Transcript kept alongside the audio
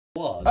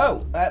What?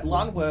 Oh,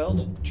 LAN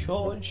World,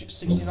 George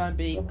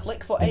 69B,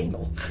 click for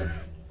anal.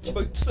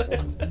 Joke serve.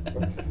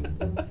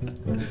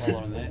 Hold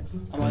on a minute.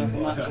 Am I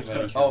open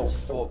match? Oh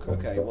fuck,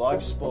 okay, well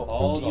I've spot.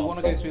 Hold Do you on.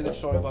 want to go through the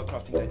tutorial about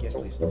crafting dead? Yes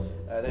please.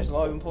 There's a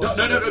lot of important...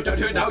 No, don't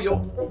do it now,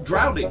 you're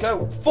drowning.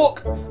 Go!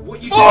 Fuck!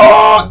 What you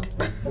Fuck!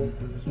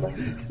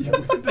 You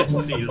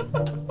imbecile.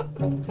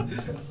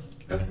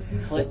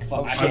 Click for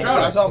Oh shit, anal. is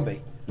that a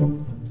zombie?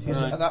 Who's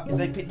Right. that?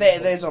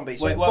 They're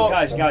zombies. Wait, well, Fuck.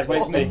 guys, wait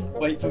Fuck. for me.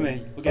 Wait for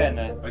me. We're getting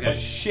there. Oh Okay,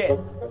 shit.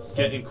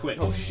 get in quick.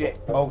 Oh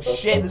shit. Oh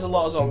shit, there's a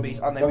lot of zombies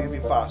and they're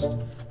moving fast.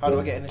 How do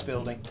I get in this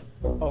building?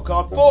 Oh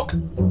god, fuck!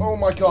 Oh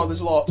my god,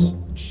 there's lots.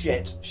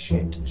 Shit.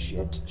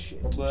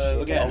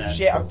 We're getting there.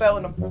 Shit, I fell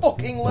in a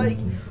fucking lake.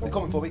 They're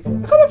coming for me.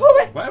 They're coming for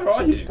me! Where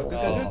are you? Go.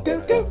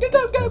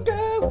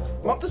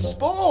 I'm at the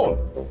spawn!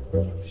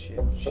 Shit.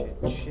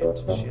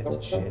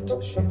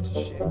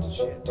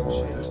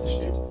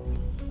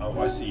 Oh,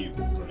 I see you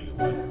running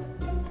away.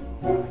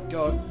 Oh my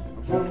god,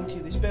 I'm running to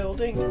this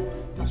building.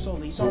 Past all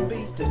these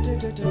zombies.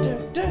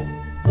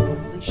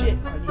 Holy shit,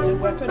 I need a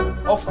weapon.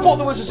 Oh fuck,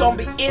 there was a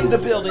zombie in the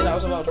building that I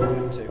was about to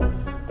run into.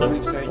 I'm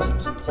experiencing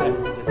some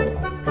technical difficulties.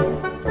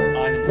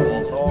 I'm in the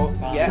water. Oh,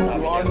 Can't yeah, have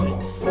you it are in the...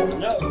 empty.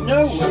 Fuck.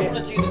 No, Shit. we're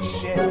gonna do this.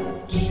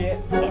 Shit.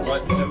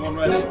 Right, is everyone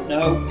ready?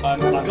 No, I'm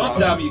God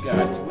damn you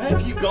guys. Where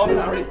have you gone,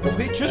 Harry?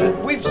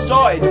 We've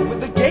started.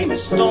 The game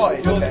has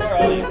started. George, Okay. where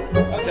are you?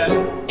 Okay.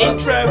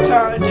 Intro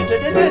time.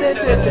 Shit,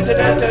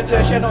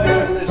 not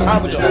intro.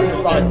 I'm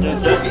done. Right.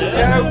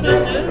 Fucking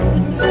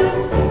go.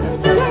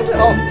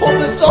 Oh, fuck,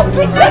 there's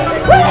zombies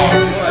everywhere!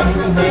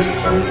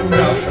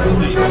 No,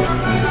 leave.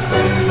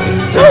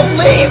 Don't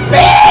leave me!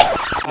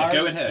 Harry,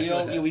 go in here, go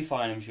in here. You'll be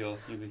fine, I'm sure.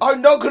 You'll be...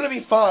 I'm not gonna be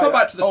fine. Come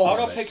back to the Oh, How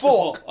do I pick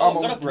fuck. this up? Oh, I'm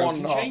I've got a on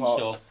broken 1.5 chainsaw.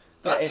 heart.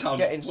 That Get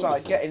sounds inside,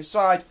 wonderful. get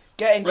inside.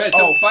 Right, so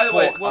Oh, by the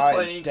way, fuck, we're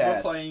I'm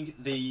dead. playing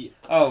the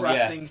Oh,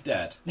 yeah. Crafting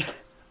Dead.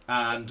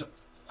 And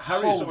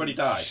Harry's Holy already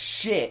died.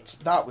 Shit,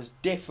 that was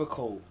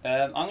difficult.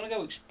 I'm gonna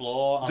go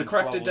explore. The and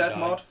Crafted probably Dead die.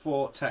 mod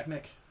for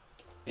Technic.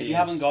 If you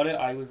haven't got it,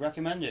 I would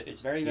recommend it. It's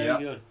very, very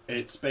good.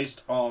 It's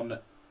based on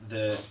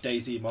the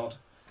DayZ mod.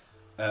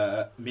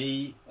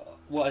 Me,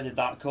 Where did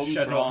that come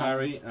Shednor from?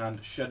 Harry,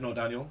 and Shednor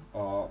Daniel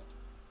are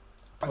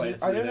playing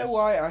I don't know this.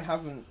 why I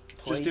haven't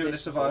played Just doing this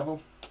a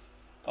survival.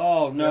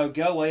 Oh no,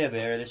 go away,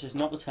 Avera. This is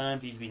not the time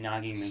for you to be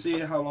nagging me. See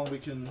how long we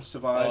can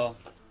survive. Oh,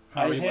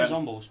 I Harry hear went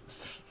zombies.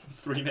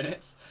 3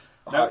 minutes.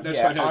 before. No,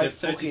 Yeah, sorry, no, I did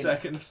 30 fucking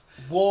seconds.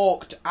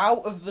 walked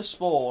out of the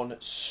spawn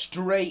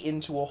straight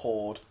into a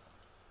horde.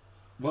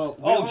 Well,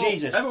 Oh,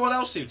 Jesus. Everyone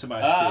else seemed to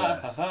manage to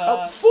do that.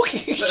 Oh,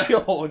 fuck you,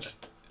 George!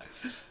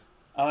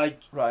 I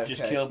Right,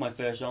 just okay. killed my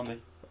first zombie.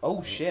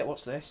 Oh shit,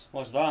 what's this?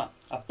 What's that?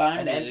 A An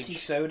bandage. empty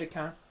soda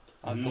can?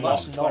 I'm Well,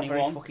 that's not very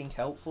 21. fucking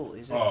helpful,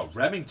 is it? Oh,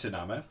 Remington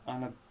ammo.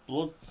 And a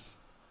blood.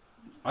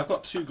 I've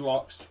got 2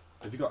 Glocks.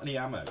 Have you got any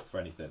ammo for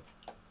anything?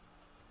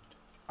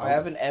 I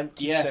have an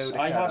empty Yes, soda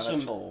I can have and a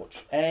some- torch.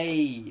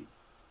 A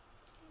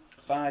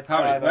 5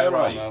 Harry, where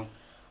are you? ammo.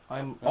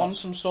 I'm on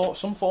some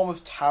form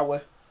of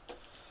tower.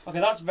 Okay,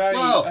 that's very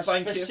Well,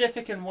 thank you.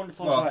 specific and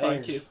wonderful. Well, as that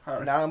thank is. you,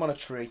 Harry. Now I'm on a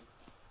tree.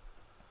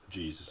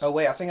 Jesus. Oh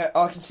wait, I think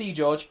I can see you,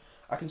 George.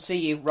 I can see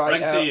you right. I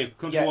can see you.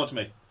 Come yeah. towards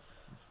me.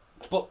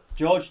 But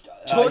George,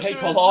 George, I hate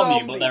to there are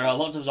alarm you, but there are zombies.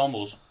 lots of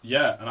zombies.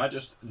 Yeah, and I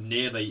just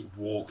nearly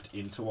walked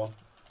into one.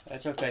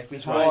 It's okay.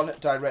 there's right. one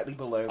directly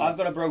below me. I've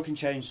got a broken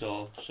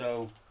chainsaw,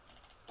 so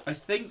I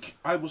think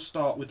I will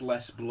start with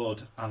less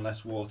blood and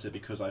less water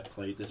because I've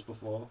played this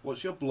before.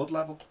 What's your blood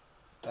level?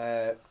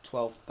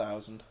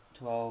 12,000.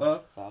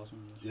 12,000.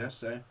 Yeah,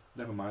 same.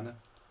 Never mind then.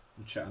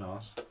 I'm chatting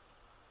arse.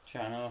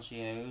 Chatting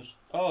RCOs.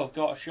 Oh, I've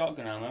got a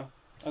shotgun ammo.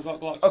 I've got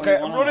Glock 21 Okay,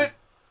 I'm running. ammo.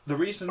 The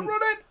reason I'm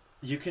running.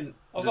 you can...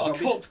 I've the got a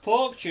zombies, cooked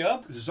pork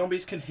chop. the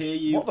zombies can hear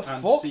you What the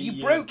and fuck? see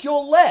You broke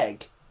your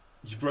leg.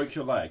 You broke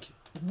your leg.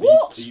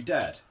 What? Are you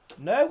dead?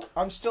 No,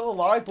 I'm still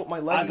alive, but my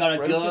leg I've is got a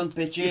broken. gun, You've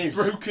bitches.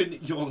 broken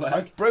your leg.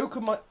 I've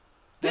broken my.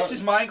 This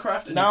is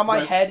Minecraft. And Now you my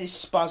broke... head is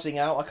spazzing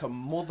out like a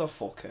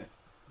motherfucker.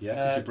 Yeah,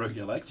 because you broke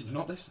your leg. Did you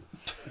not listen?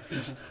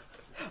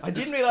 I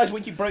didn't realise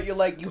when you broke your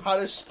leg you had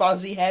a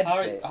spazzy head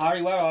fit.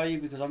 Harry, where are you?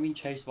 Because I'm being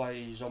chased by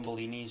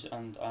zombolinis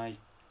and I...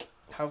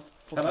 How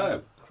fucking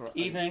Hello.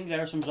 Evening,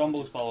 there are some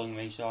zombies following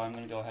me, so I'm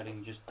going to go ahead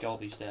and just go up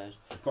these stairs.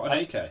 I've got an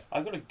AK.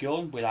 I've got a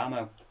gun with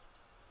ammo.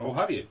 Oh,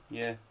 have you?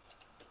 Yeah.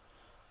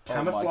 Oh my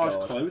Camouflage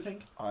God.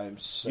 clothing? I am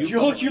so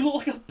George, sorry. you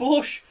look like a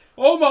bush!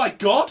 Oh my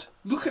God!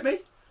 Look at me!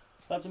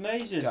 That's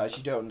amazing. Guys,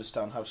 you don't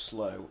understand how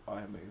slow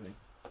I am moving.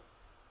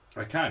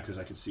 I can, because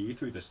I can see you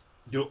through this.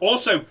 You're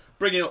also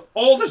bringing up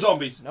all the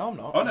zombies! No, I'm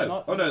not. Oh, no. I'm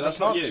not. Oh, no, that's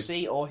they not can't you.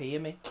 see or hear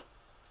me.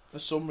 For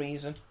some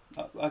reason.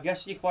 I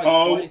guess you're quite...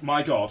 Oh quite...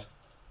 my God.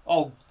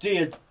 Oh,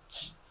 dear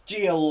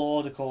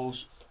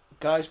Lordicals.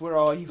 Guys, where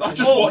are you? I'm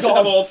just watching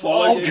them all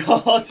follow you.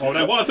 God! Oh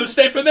no, one of them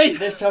stayed for me!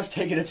 This has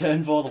taken a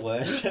turn for the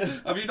worst.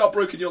 Have you not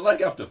broken your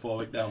leg after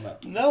falling down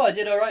that? No, I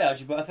did alright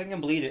actually, but I think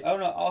I'm bleeding. Oh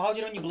no, how do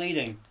you know when you're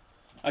bleeding?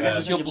 I guess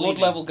it's Your you're blood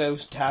bleeding. level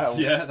goes down.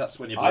 Yeah, that's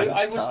when you're I, bleeding.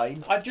 I was,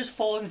 Einstein. I've just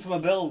fallen from a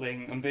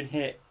building and been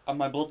hit, and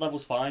my blood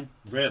level's fine.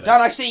 Really?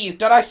 Dad, I see you.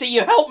 Dad, I see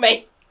you. Help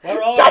me.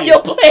 Where are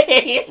Daniel, you?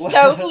 please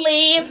don't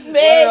leave me.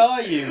 Where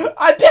are you?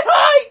 I'm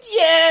behind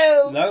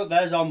you. No,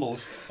 there's Zombles.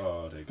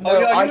 Oh, dear God. No, Oh,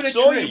 yeah, are you I in a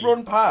saw tree? you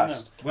run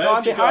past. Where No, have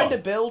I'm you behind gone?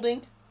 a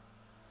building.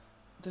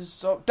 There's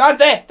so... Dan,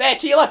 there,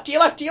 to your left,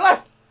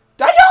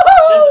 Daniel!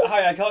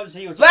 Hi, I can't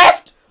see you.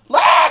 Left!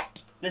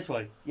 This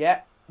way.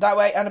 Yeah, that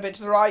way, and a bit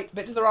to the right,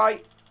 bit to the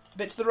right.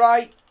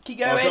 Keep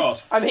going. Oh,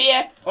 God. I'm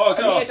here. Oh, I'm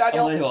God. here,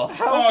 Daniel. Oh, there you are.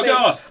 Help Oh, me.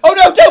 God. Oh,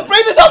 no, don't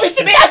bring the zombies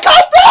to me. I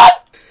can't run.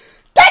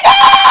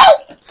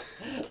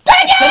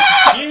 Daniel!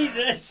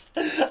 Jesus!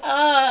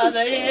 Ah,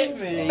 they hit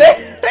me.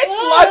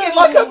 It's lagging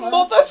like a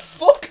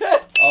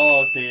motherfucker.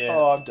 Oh dear.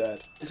 Oh, I'm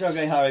dead. It's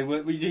okay, Harry.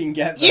 We didn't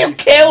get. You very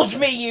killed far.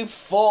 me, you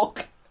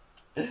fuck.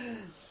 It's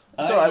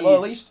alright, well,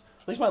 at least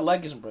my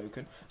leg isn't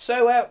broken.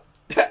 So,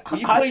 Will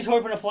you please hurry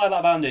up and apply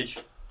that bandage?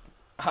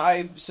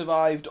 I've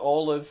survived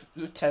all of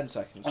 10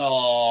 seconds.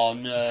 Oh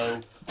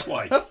no.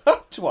 Twice.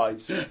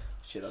 Twice.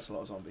 Shit, that's a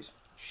lot of zombies.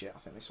 Shit, I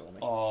think they saw me.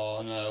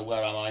 Oh no.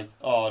 Where am I?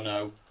 Oh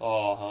no.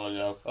 Oh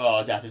no.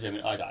 Oh, death is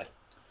imminent. I died.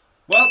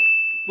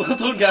 Well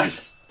done,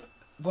 guys.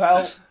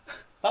 Well,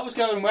 That was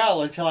going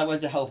well until I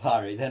went to help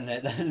Harry. Then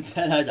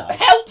I died.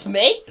 help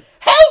me!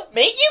 Help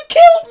me! You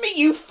killed me,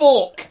 you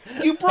fuck!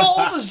 You brought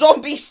all the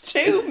zombies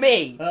to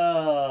me!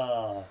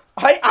 Oh.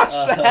 I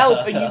asked for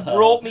help and you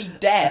brought me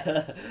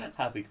death.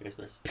 Happy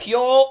Christmas.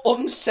 Pure,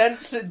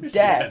 uncensored It's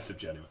death. the 10th of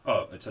January.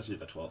 Oh, it's actually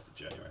the 12th of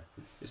January.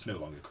 It's no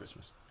longer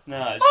Christmas.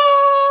 No. It's...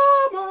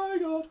 Oh my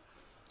God.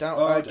 Down,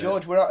 Oh,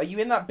 George, are you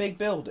in that big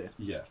building?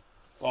 Yeah.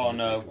 Oh Big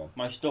no. one.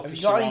 My stuff Have is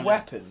you got any surrounded.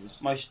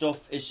 weapons? My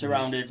stuff is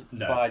surrounded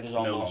No. by the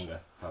zombies. No longer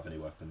have any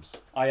weapons.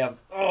 I have.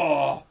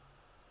 Oh.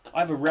 I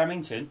have a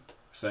Remington.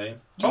 Same.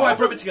 You Oh, I've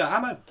haven't- Remington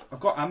ammo. I've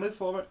got ammo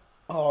for it.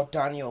 Oh,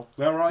 Daniel.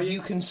 Where are you?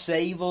 You can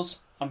save us.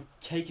 I'm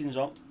taking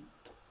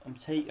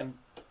I'm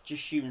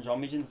just shooting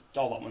zombies in.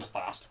 Oh, that one's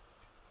fast.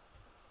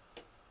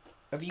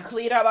 Have you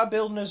cleared out that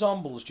building of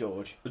zombies,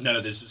 George?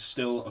 No, there's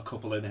still a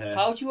couple in here.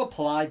 How do you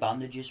apply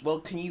bandages? Well,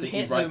 can you That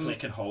hit right them?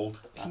 click and hold.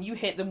 Can you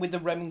hit them with the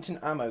Remington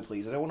ammo,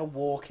 please? I don't want to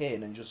walk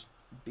in and just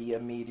be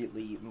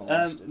immediately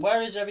molested.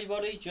 Where is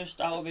everybody? Just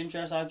out of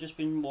interest, I've just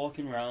been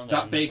walking around.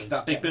 That and- big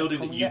Yeah, building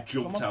come that on, you yeah,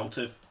 jumped come on. out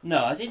of.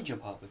 No, I didn't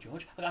jump out of it,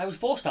 George. I was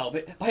forced out of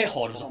it by a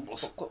horde of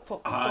zombies.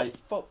 Fuck, I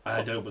fuck,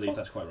 don't believe fuck.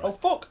 that's quite Oh right.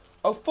 fuck!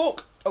 Oh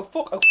fuck! Oh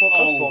fuck! Oh fuck! Oh.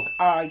 Oh fuck!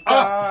 I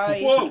Ah,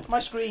 died. whoa. My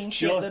screen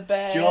shit George, the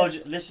bed.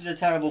 George, this is a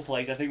terrible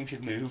place. I think we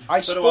should move.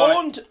 I So do I.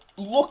 spawned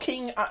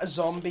looking at a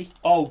zombie.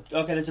 Oh,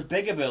 okay. There's a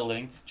bigger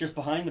building just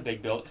behind the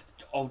big building.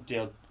 Oh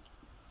dear.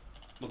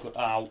 Look at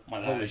ow, my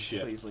leg. Holy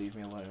shit. Please leave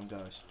me alone,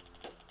 guys.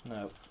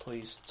 No,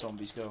 please,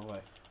 zombies, go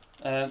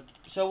away.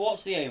 So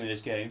what's the aim of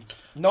this game?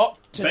 Not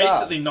to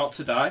Basically, not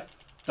to die.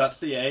 That's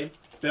the aim.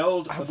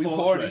 Build a die. We've already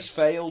fortress.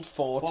 failed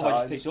 4 What have I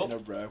times just picked in a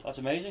up? row. That's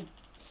amazing.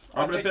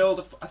 I'm gonna Okay.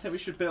 build. I think we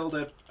should build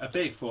a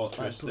big I'm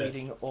fortress that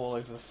bleeding all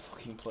over the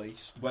fucking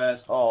place. where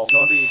Oh,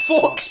 zombies for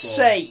can't fuck's spawn.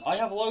 sake! I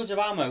have loads of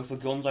ammo for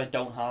guns I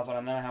don't have,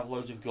 and then I have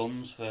loads of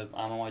guns for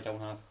ammo I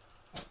don't have.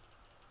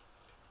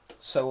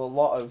 So a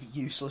lot of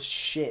useless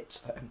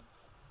shit then.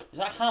 Is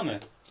that a hammer?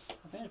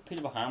 I think it's a bit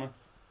of a hammer.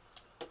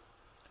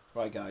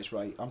 Right, guys,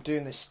 right. I'm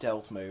doing this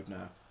stealth mode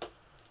now.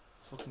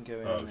 Fucking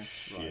going Oh in there.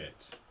 shit!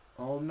 Right.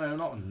 Oh no,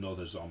 not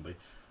another zombie.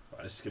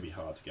 Right, this is gonna be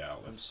hard to get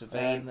out I'm of.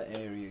 surveying the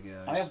area,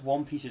 guys. I have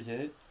one piece of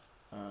dirt.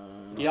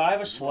 Um, Yeah, I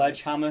have a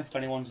sledgehammer if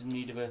anyone's in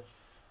need of a...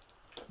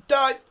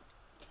 Die!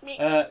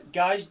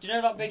 Guys, do you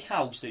know that big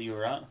house that you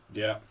were at?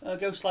 Yeah.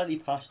 Go slightly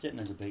past it and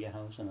there's a bigger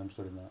house and I'm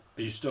stood in that.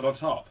 Are you stood on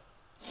top?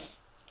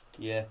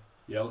 Yeah.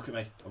 Yeah. Look at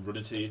me. I'm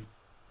running to you.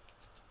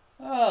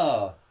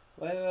 Oh.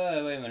 Wait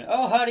a minute.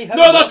 Oh, howdy ho.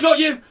 No, that's not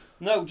you.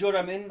 No, George,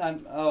 I'm in.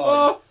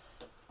 Oh.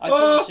 I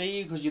couldn't see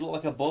you because you look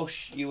like a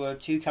bush. You were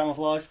too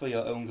camouflaged for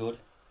your own good.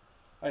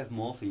 I have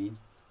morphine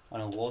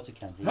and a water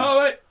canteen.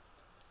 Help me!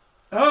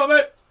 Help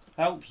me!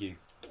 Help you.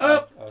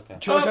 Help! Oh, okay.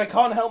 George, I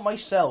can't help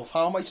myself.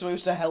 How am I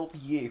supposed to help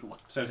you?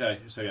 It's okay.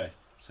 It's okay.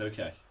 It's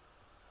okay.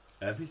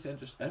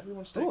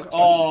 Everyone stay Ooh, calm.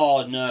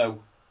 Oh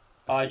no.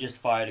 I just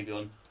fired a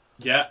gun.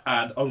 Yeah,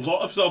 and a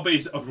lot of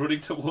zombies are running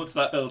towards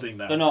that building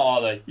now. They're not,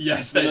 are they?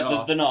 Yes, they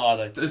are. They're not, are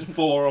they? There's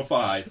 4 or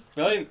 5.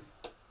 Brilliant.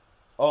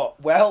 Oh,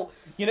 well,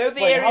 you know the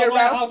Wait, area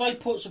around... how do I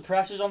put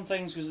suppressors on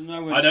things? Because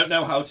no one... I don't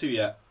know how to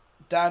yet.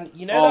 Dan,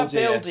 you know Oh, that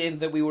dear. building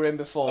that we were in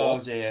before? Oh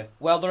dear.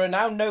 Well, there are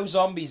now no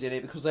zombies in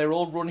it because they're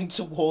all running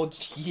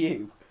towards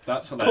you.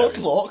 That's hilarious.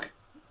 Good luck.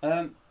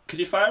 Could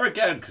you fire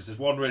again? Because there's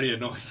one really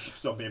annoying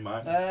zombie in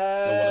mine.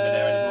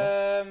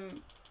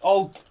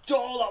 Oh,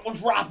 that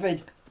one's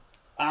rapid.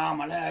 Ah,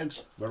 my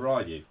legs. Where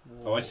are you?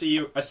 Oh, I see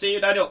you. I see you,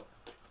 Daniel.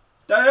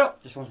 Daniel!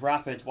 This one's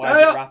rapid. Why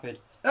is it rapid?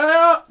 Daniel!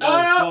 Oh,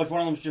 Daniel! George,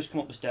 one of them's just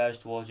come up the stairs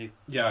towards you.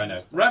 Yeah, I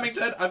know.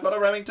 Remington! I've got a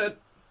Remington.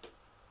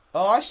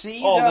 Oh, I see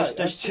you. Oh, now. there's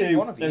I see two.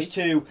 One of There's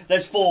you. 2.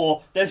 There's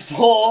 4. There's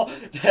 4.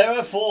 There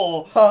are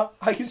 4. Huh,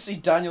 I can see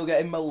Daniel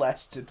getting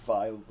molested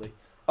violently.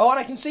 Oh, and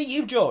I can see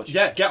you, George.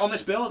 Yeah, get on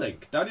this building.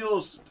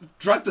 Daniel's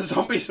dragged the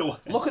zombies away.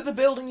 Look at the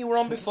building you were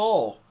on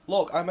before.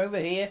 Look, I'm over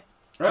here.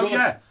 Oh,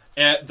 yeah.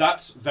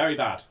 That's very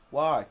bad.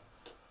 Why?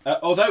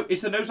 Although,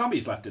 is there no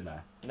zombies left in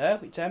there? No,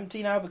 it's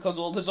empty now because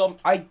all the zombies...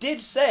 I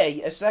did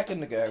say a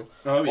second ago,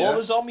 Oh, yeah. all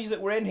the zombies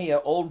that were in here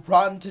all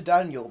ran to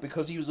Daniel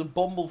because he was a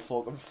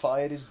bumblefuck and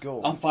fired his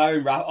gun. I'm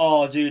firing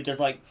Oh, dude, there's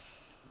like...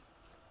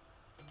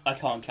 I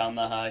can't count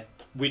that high.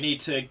 We need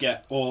to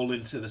get all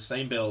into the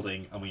same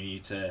building, and we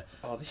need to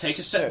This take a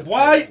is step. so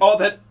Why crazy. are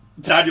there...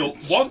 Daniel,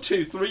 1,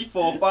 2, 3,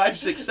 4, 5,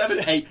 6,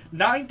 7, 8,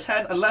 9,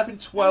 10, 11,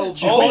 12...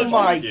 Oh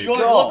my you. God.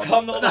 George, look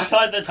on the other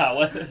side of the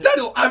tower.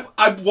 Daniel,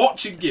 I'm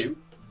watching you.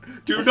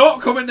 Do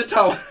not come in the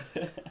tower.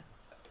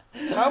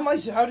 How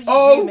did you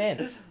Oh. zoom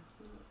in?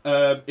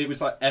 It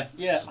was like F...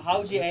 Yeah,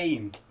 how do you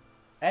aim?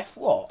 F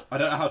what? I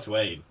don't know how to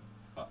aim.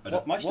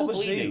 Am I still was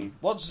bleeding? zoom?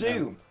 What's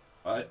zoom?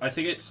 I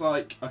think it's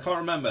like... I can't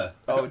remember.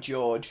 Oh,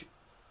 George,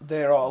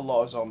 there are a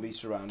lot of zombies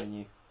surrounding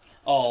you.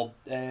 Oh,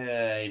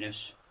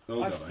 anus.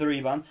 Oh, I God. have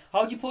 3 man.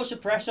 How do you put a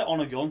suppressor on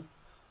a gun?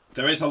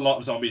 There is a lot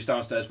of zombies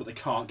downstairs, but they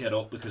can't get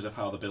up because of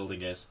how the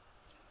building is.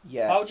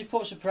 Yeah. How do you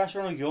put a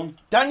suppressor on a gun?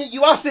 Daniel,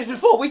 you asked this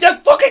before. We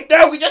don't fucking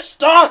know. We just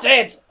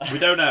started. We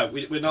don't know.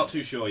 We're not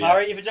too sure yet.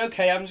 Harry, if it's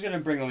okay, I'm just going to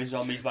bring all these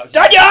zombies back to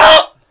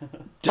Daniel!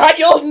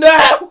 Daniel,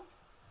 no!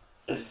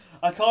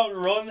 I can't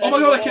run Oh my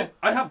anymore. God,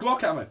 I have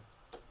Glock ammo.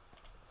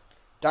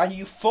 Daniel,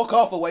 you fuck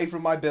off away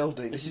from my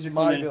building. This is my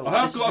becoming- building.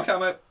 I have Glock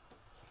ammo.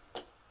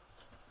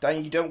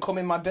 Daniel, you don't come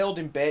in my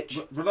building,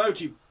 bitch. Reload,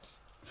 you...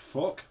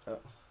 Fuck.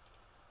 Daniel,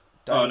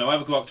 Oh, no, I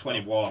have a Glock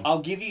 21.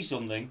 I'll give you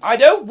something. I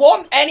don't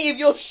want any of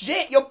your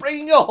shit. You're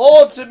bringing a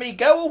horde to me.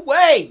 Go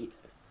away.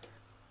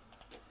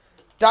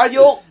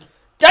 Daniel!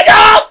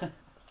 Daniel!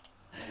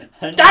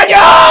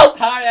 Daniel!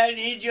 Harry, I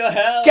need your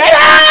help. Get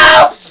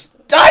out!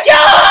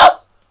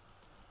 Daniel!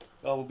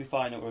 Oh, we'll be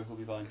fine. Don't worry, we'll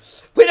be fine.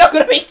 We're not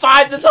going to be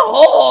fine. There's a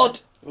horde.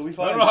 We'll be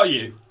fine. Where are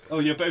you? Oh,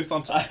 you're both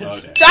on top. Oh,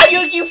 dear.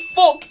 Daniel, you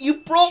fuck! You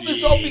brought the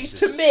zombies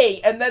to Jesus.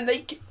 me, and then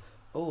they...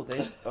 Oh,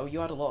 you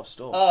had a lot of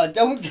stuff. Oh,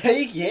 don't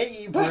take it,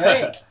 you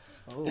prick.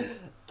 Oh,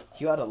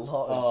 you had a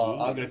lot of Oh,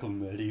 gear. I'm going to come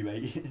murder you,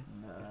 mate.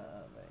 Nah,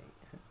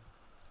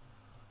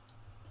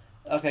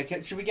 mate.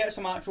 Okay, should we get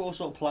some actual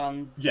sort of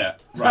plan? Yeah,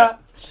 right.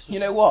 You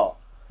know what?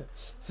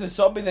 The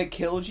zombie that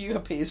killed you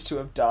appears to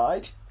have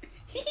died.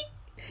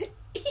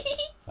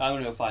 I'm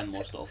going to go find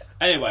more stuff.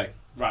 Anyway,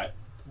 right.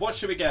 What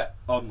should we get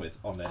on with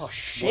on this? Oh,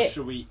 shit.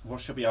 What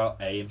should be our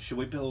aim? Should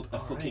we build a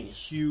fucking Right.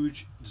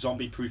 huge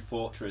zombie-proof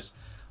fortress,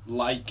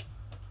 like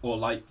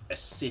a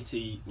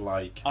city,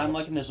 like? I'm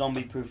liking the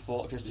zombie-proof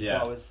fortress to Yeah.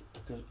 start with.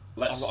 Because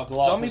Let's- I've got a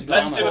Glock. Zombie with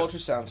let's ammo. do it.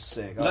 Fortress sounds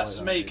sick. I Let's like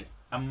that make idea.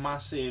 a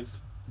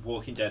massive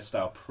Walking Dead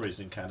style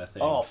prison kind of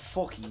thing. Oh,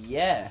 fuck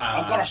yeah.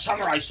 I've got a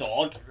samurai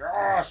sword.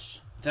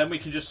 Yes. Then we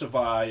can just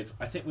survive.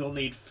 I think we'll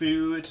need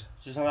food.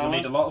 Just have We'll ammo?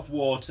 need a lot of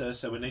water,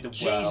 so we need a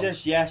well.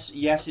 Jesus,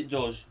 yes, it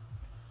does.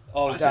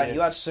 Oh, Dad, dear.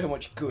 you had so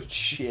much good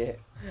shit.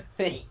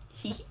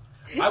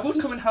 I would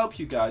come and help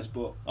you guys,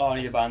 but Oh, I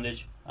need a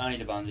bandage.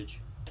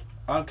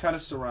 I'm kind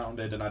of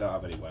surrounded and I don't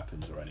have any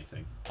weapons or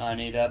anything. I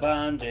need a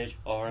bandage,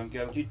 or I'm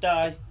going to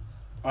die.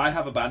 I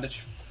have a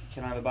bandage.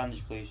 Can I have a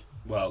bandage, please?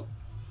 Well,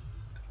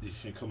 you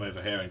can come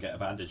over here and get a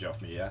bandage off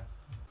me, yeah?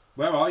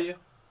 Where are you?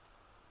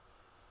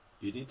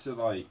 You need to,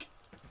 like...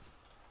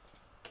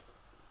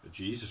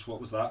 Jesus, what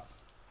was that?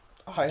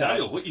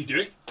 Daniel, what are you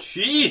doing?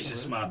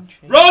 Jesus, man.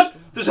 Run!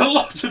 There's a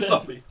lot of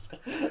zombies.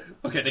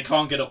 Okay, they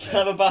can't get up Can I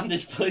have there. a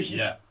bandage, please?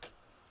 Yeah.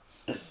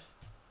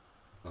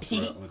 I'll throw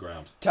it on the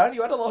ground. Dad,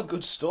 you had a lot of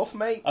good stuff,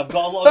 mate. I've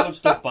got a lot of good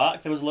stuff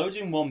back. There was loads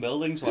in one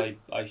building, so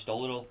I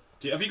stole it all.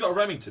 Have you got a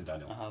Remington,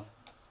 Daniel? I have.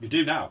 You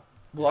do now.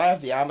 Well, I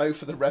have the ammo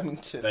for the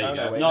Remington. There you Oh,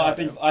 go. wait, No, I I've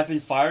don't. been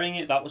firing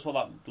it. That was what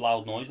that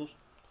loud noise was.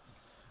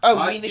 Oh,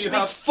 I- you mean this do you big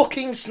have-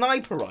 fucking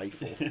sniper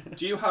rifle?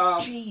 Do you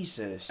have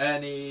Jesus.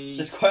 any...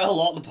 There's quite a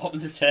lot at the bottom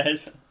of the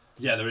stairs.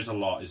 Yeah, there is a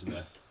lot, isn't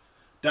there?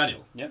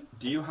 Daniel, Yep.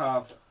 do you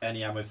have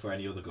any ammo for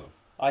any other gun?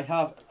 I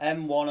have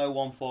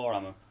M1014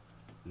 ammo.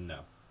 No.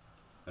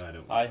 I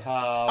don't. I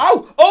have.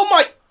 Ow! Oh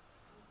my!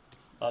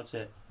 That's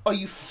it. Are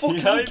you fucking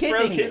He kidding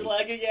broke me? his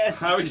leg again.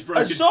 Harry's A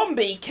broken.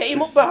 zombie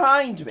came up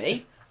behind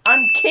me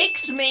and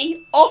kicked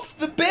me off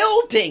the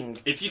building.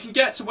 If you can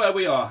get to where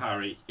we are,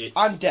 Harry, it's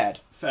I'm dead.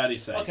 fairly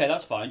safe. Okay,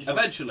 that's fine. Just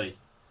Eventually.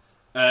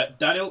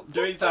 Daniel,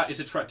 doing that is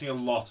attracting a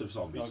lot of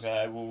zombies. Okay,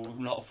 I will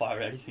not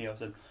fire anything else.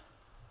 Then.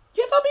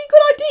 Yeah, that'd be a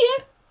good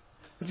idea.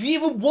 Have you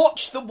even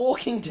watched The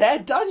Walking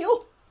Dead,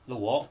 Daniel? The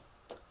what?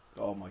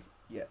 Oh my,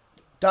 yeah.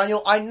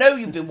 Daniel, I know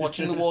you've been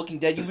watching The Walking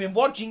Dead. You've been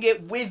watching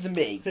it with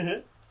me.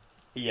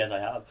 Yes, I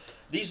have.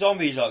 These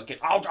zombies are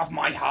get out of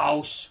my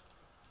house.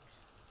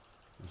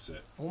 That's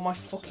it. All my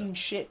fucking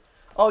shit.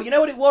 Oh, you know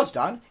what it was,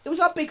 Dan? It was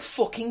that big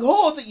fucking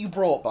horde that you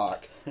brought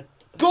back.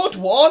 Good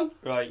one.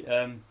 Right.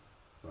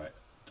 Right.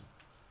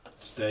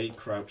 Stay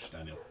crouched,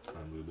 Daniel,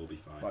 and we will be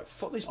fine. Right,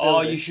 fuck this building.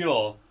 Are you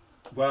sure?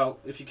 Well,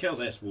 if you kill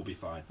this, we'll be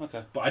fine.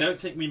 Okay. But I don't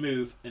think we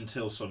move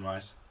until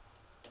sunrise.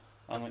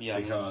 I'm gonna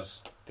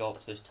Because go up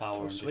to this tower.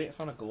 Oh, and sweet, I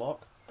found a Glock.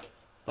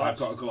 I've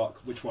got a Glock.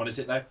 Which one is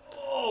it now?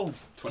 Oh,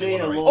 21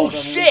 dear or 18. Lord. Oh, I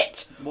mean-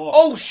 shit! What?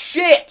 Oh,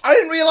 shit! I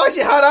didn't realise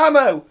it had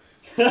ammo!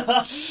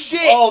 Shit!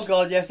 Oh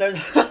God, yes, there's.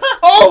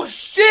 Oh,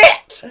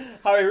 shit!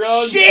 Harry,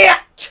 run!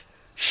 Shit!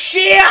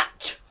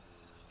 Shit!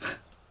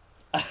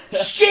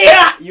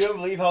 Shit! You won't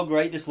believe how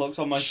great this looks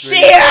on my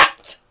screen.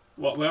 Shit!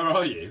 What? Where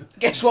are you?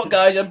 Guess what,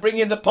 guys? I'm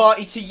bringing the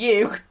party to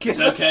you. Get It's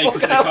the okay fuck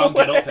because they out can't of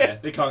get the up way. here.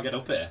 They can't get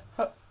up here.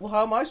 Well,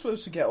 how am I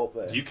supposed to get up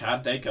there? You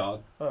can. They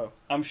can't. Oh.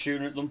 I'm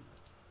shooting at them.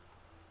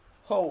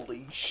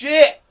 Holy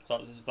shit!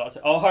 That's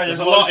it. Oh, hi, There's there's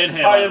a lot loads- in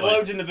here, Hi, by there's the way.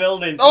 loads in the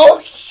building. Oh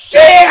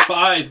shit!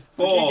 5,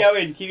 4. Keep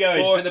going, keep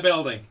going. 4 in the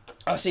building.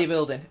 I see a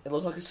building. It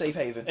looks like a safe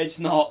haven. It's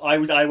not. I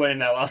went in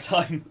there last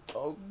time.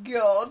 Oh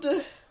god.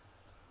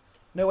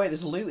 No, wait,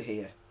 there's loot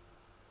here.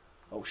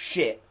 Oh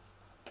shit.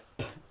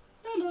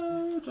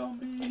 Hello,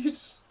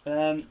 zombies.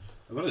 Um,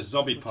 I've got a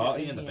zombie Get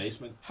party in in the here.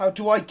 basement. How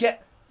do I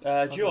get...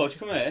 George,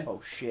 come here.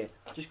 Oh shit.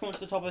 Just come up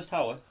to the top of this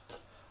tower.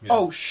 Yeah.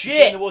 Oh In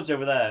shit! the woods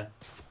over there.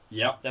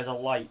 Yep. There's a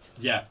light.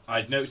 Yeah,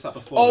 I'd noticed that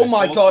before. Oh There's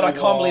my god, I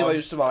also can't believe I one-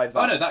 just survived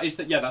Oh that. no, that is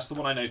the that's the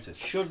one I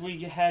noticed. Should we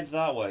head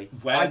that way?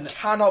 When I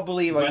cannot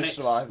believe I when just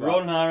it's survived that.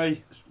 Run,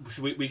 Harry.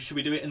 should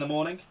we do it in the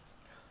morning?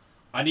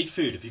 I need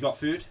food. Have you got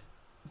food?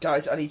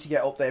 Guys, I need to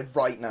get up there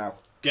right now.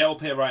 Get up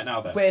here right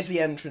now then. Where's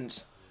the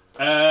entrance?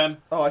 Um,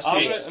 Oh, I see I'm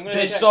it. gonna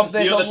There's check some. the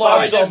There's a other lot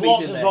side. of There's zombies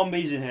lots in of there.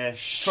 zombies in here. try and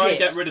Shit.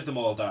 get rid of them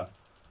all, Dan.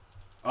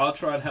 I'll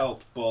try and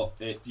help, but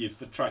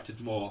you've attracted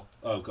more.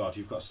 Oh god,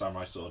 you've got a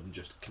samurai sword and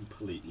just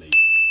completely.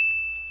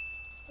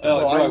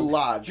 Oh, I bro.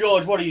 lagged.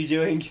 George, what are you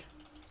doing?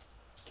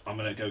 I'm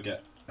gonna go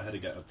get ahead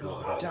and get a water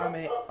Oh, bottle. damn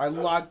it. I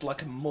lagged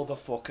like a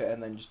motherfucker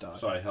and then just died.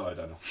 Sorry, hello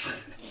Daniel.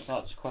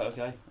 That's quite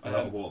okay. I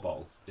have a water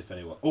bottle, if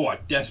anyone. Oh, I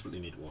desperately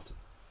need water.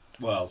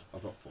 Well,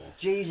 I've got 4.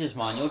 Jesus,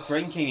 man, your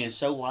drinking is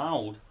so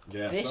loud.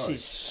 Yeah, This sorry.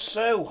 is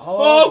so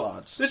hard, Oh!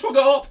 lads. This one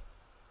got up!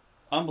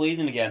 I'm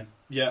bleeding again.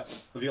 Yeah.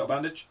 Have you got a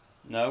bandage?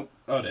 No.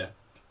 Oh dear.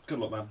 Good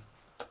luck, man.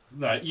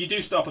 No, you do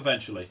stop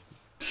eventually.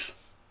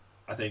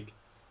 I think.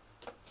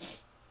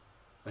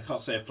 I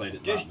can't say I've played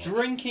it Does that much.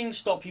 drinking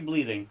stop you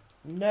bleeding?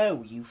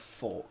 No, you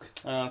fuck.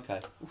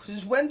 Okay.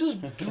 Since when does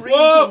Whoa!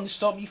 drinking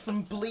stop you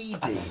from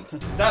bleeding?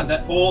 Dan,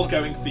 they're all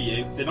going for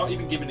you. They're not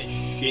even giving a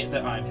shit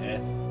that I'm here.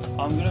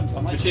 I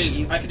might Which is,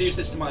 leave. I could use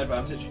this to my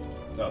advantage.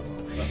 Oh,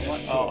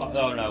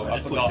 Oh no, I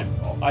just pushed forgot. him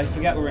off. I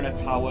forget we're in a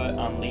tower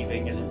and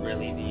leaving isn't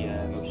really the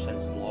most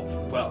sensible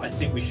option. Well, I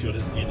think we should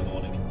in the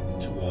morning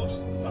towards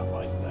that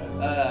light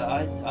there.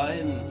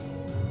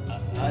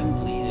 I'm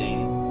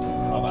bleeding.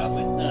 How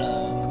badly?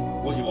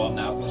 What you want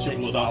now? What's your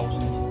blood out?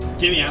 6,000.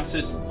 Give me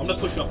answers. I'm gonna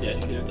push you off the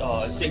edge here.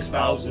 Oh,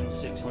 6,000.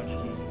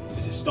 6,605.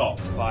 Is it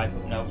stopped?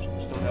 No,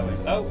 it's still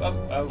going.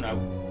 Oh no.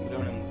 We're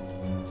going in.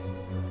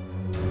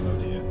 Oh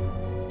dear.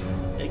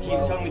 It keeps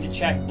Well- telling me to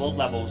check blood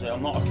levels.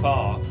 I'm not a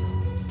car.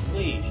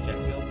 Please check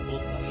your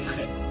blood levels.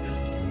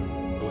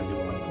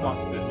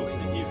 I've been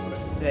looking at you for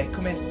it. There,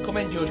 come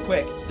in, George,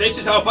 quick. This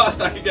is how fast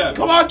I can go.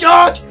 Come on,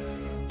 George!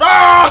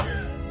 Ah!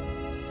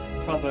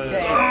 Proper.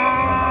 Get in.